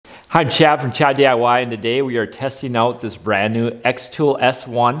Hi, I'm Chad from Chad DIY, and today we are testing out this brand new xTool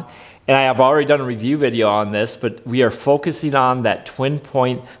S1. And I have already done a review video on this, but we are focusing on that twin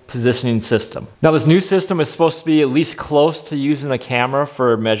point positioning system. Now this new system is supposed to be at least close to using a camera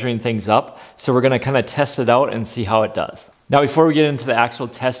for measuring things up. So we're gonna kind of test it out and see how it does. Now before we get into the actual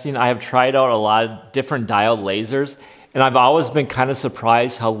testing, I have tried out a lot of different diode lasers, and I've always been kind of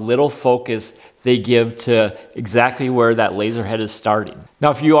surprised how little focus they give to exactly where that laser head is starting.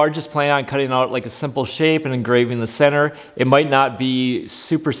 Now, if you are just planning on cutting out like a simple shape and engraving the center, it might not be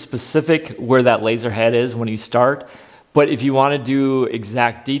super specific where that laser head is when you start. But if you want to do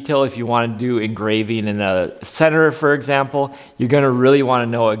exact detail, if you want to do engraving in a center, for example, you're going to really want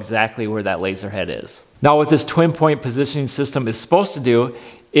to know exactly where that laser head is. Now, what this twin point positioning system is supposed to do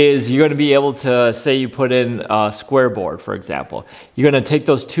is you're going to be able to, say you put in a square board, for example. You're going to take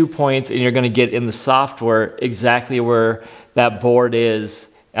those 2 points and you're going to get in the software exactly where that board is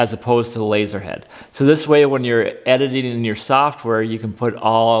as opposed to the laser head. So this way when you're editing in your software, you can put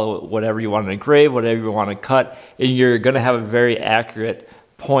all whatever you want to engrave, whatever you want to cut, and you're going to have a very accurate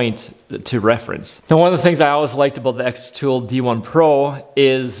point to reference. Now one of the things I always liked about the xTool D1 Pro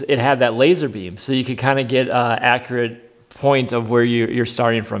is it had that laser beam, so you could kind of get accurate point of where you're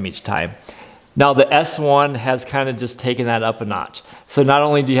starting from each time. Now the S1 has kind of just taken that up a notch. So not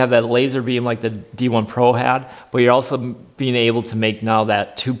only do you have that laser beam like the D1 Pro had, but you're also being able to make now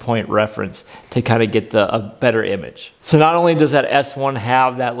that 2-point reference to kind of get a better image. So not only does that S1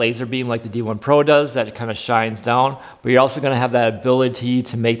 have that laser beam like the D1 Pro does, that kind of shines down, but you're also going to have that ability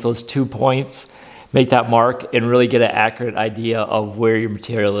to make those 2 points, make that mark, and really get an accurate idea of where your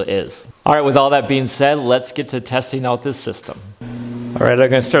material is. All right, with all that being said, let's get to testing out this system. All right, I'm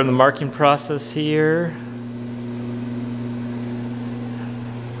going to start the marking process here.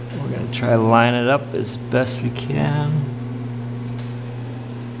 We're going to try to line it up as best we can.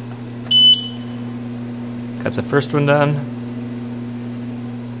 Got the first one done.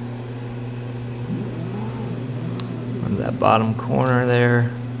 On that bottom corner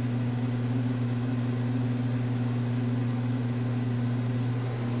there.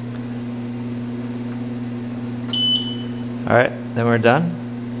 All right, then we're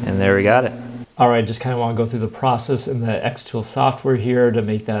done, and there we got it. All right, just kind of want to go through the process in the xTool software here to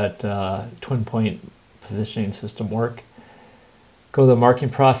make that twin point positioning system work. Go to the marking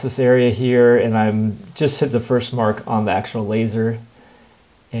process area here, and I'm just hit the first mark on the actual laser.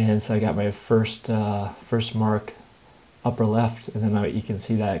 And so I got my first mark upper left, and then you can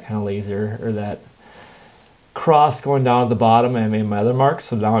see that kind of laser, or that cross going down at the bottom, and I made my other mark,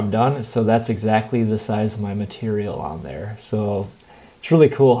 so now I'm done. So that's exactly the size of my material on there. So it's really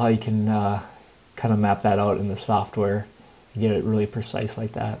cool how you can kind of map that out in the software and get it really precise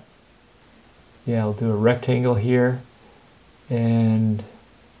like that. Yeah, I'll do a rectangle here, and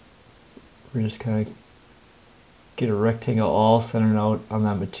we're just kind of get a rectangle all centered out on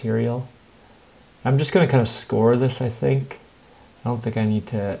that material. I'm just going to kind of score this, I think. I don't think I need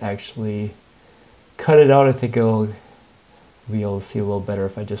to actually cut it out. I think it'll be able to see a little better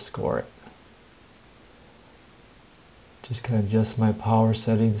if I just score it. Just kind of adjust my power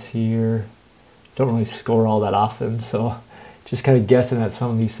settings here. Don't really score all that often, so just kind of guessing at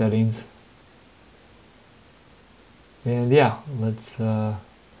some of these settings. And yeah, let's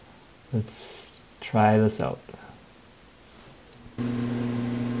try this out.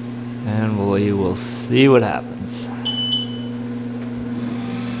 And we will see what happens.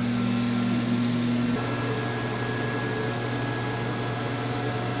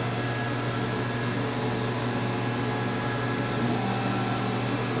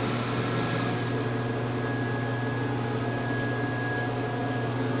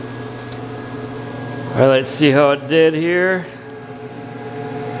 All right, let's see how it did here.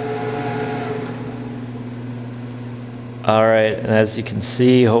 All right, and as you can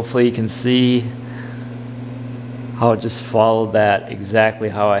see, hopefully you can see how it just followed that exactly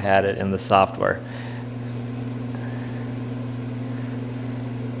how I had it in the software.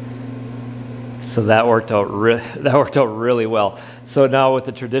 So that worked out really well. So now with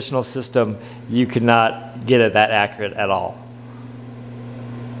the traditional system, you could not get it that accurate at all.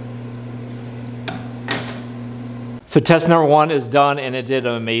 So test number 1 is done, and it did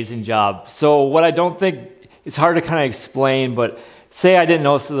an amazing job. So what I don't think, it's hard to kind of explain, but say I didn't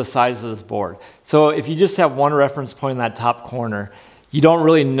notice the size of this board. So if you just have one reference point in that top corner, you don't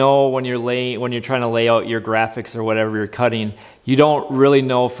really know when you're trying to lay out your graphics or whatever you're cutting, you don't really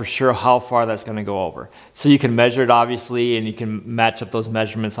know for sure how far that's going to go over. So you can measure it obviously, and you can match up those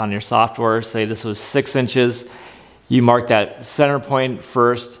measurements on your software. Say this was 6 inches, you mark that center point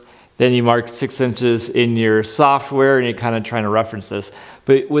first, then you mark 6 inches in your software, and you're kind of trying to reference this.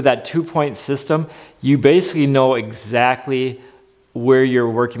 But with that 2-point system, you basically know exactly where your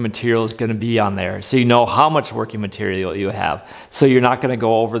working material is going to be on there. So you know how much working material you have. So you're not going to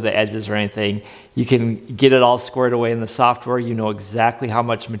go over the edges or anything. You can get it all squared away in the software. You know exactly how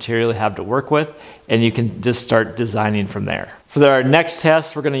much material you have to work with, and you can just start designing from there. For our next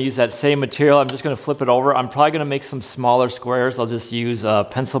test, we're going to use that same material. I'm just going to flip it over. I'm probably going to make some smaller squares. I'll just use a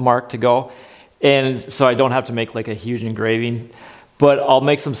pencil mark to go. And so I don't have to make like a huge engraving. But I'll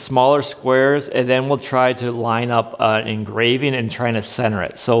make some smaller squares, and then we'll try to line up an engraving and trying to center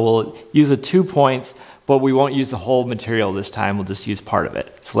it. So we'll use the 2 points, but we won't use the whole material this time. We'll just use part of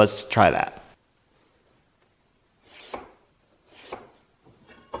it. So let's try that.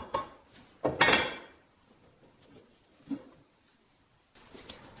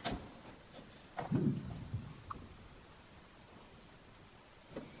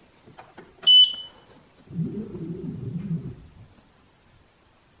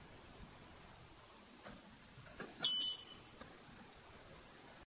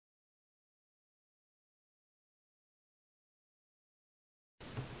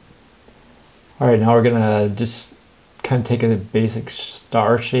 All right, now we're gonna just kind of take a basic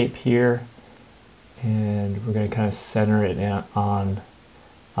star shape here, and we're gonna kind of center it on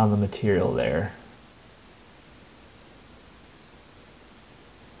the material there.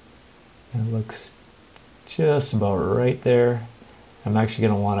 It looks just about right there. I'm actually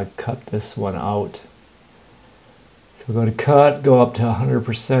gonna want to cut this one out. So go to cut, go up to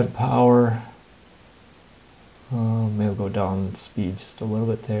 100% power. Maybe we'll go down speed just a little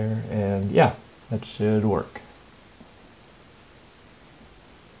bit there, and yeah, that should work.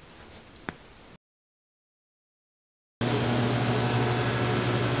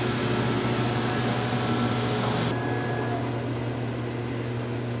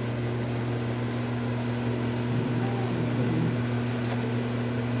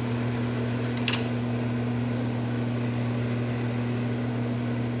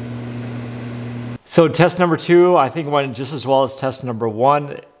 So test number 2, I think went just as well as test number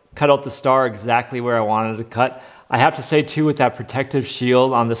 1. Cut out the star exactly where I wanted to cut. I have to say too, with that protective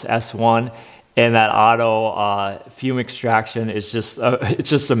shield on this S1 and that auto fume extraction, it's just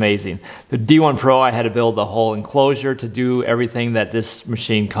amazing. The D1 Pro, I had to build the whole enclosure to do everything that this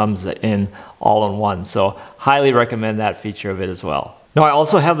machine comes in all in one. So highly recommend that feature of it as well. Now I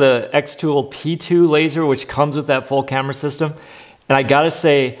also have the xTool P2 laser, which comes with that full camera system. And I gotta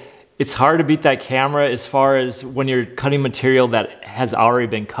say, it's hard to beat that camera as far as when you're cutting material that has already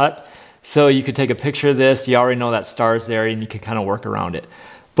been cut. So you could take a picture of this, you already know that star's there, and you can kind of work around it.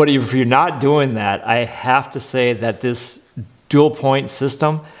 But if you're not doing that, I have to say that this dual point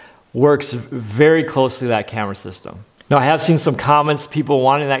system works very closely to that camera system. Now I have seen some comments, people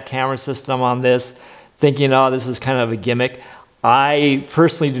wanting that camera system on this, thinking, oh, this is kind of a gimmick. I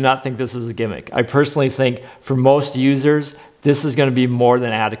personally do not think this is a gimmick. I personally think for most users, this is going to be more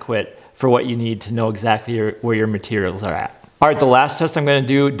than adequate for what you need to know exactly where your materials are at. All right, the last test I'm going to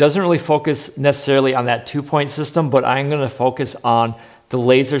do doesn't really focus necessarily on that 2-point system, but I'm going to focus on the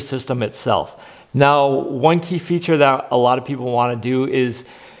laser system itself. Now, one key feature that a lot of people want to do is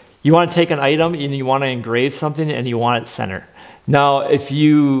you want to take an item and you want to engrave something and you want it centered. Now, if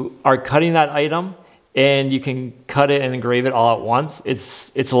you are cutting that item and you can cut it and engrave it all at once,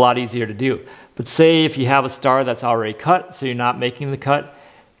 it's a lot easier to do. But say if you have a star that's already cut, so you're not making the cut,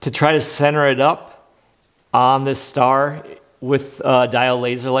 to try to center it up on this star with a dial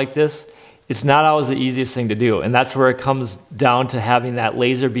laser like this, it's not always the easiest thing to do. And that's where it comes down to having that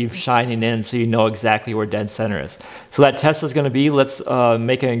laser beam shining in so you know exactly where dead center is. So that test is going to be, let's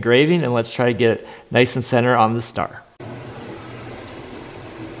make an engraving and let's try to get it nice and center on the star.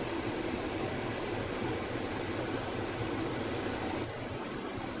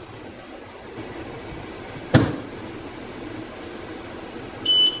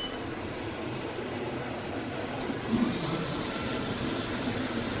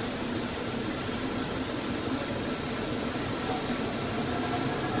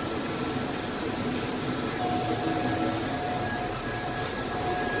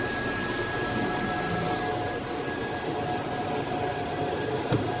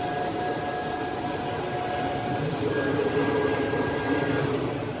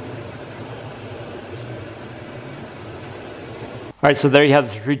 All right, so there you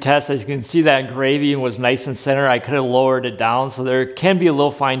have the 3 tests. As you can see, that engraving was nice and center. I could have lowered it down, so there can be a little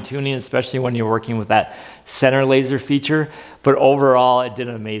fine tuning, especially when you're working with that center laser feature, but overall, it did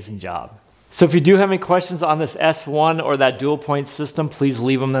an amazing job. So if you do have any questions on this S1 or that dual point system, please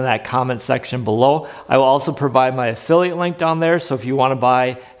leave them in that comment section below. I will also provide my affiliate link down there. So if you want to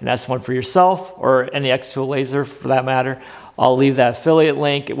buy an S1 for yourself or any xTool laser for that matter, I'll leave that affiliate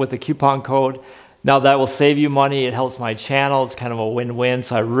link with the coupon code. Now that will save you money. It helps my channel. It's kind of a win-win.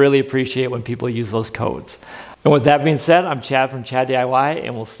 So I really appreciate when people use those codes. And with that being said, I'm Chad from Chad DIY,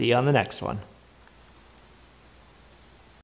 and we'll see you on the next one.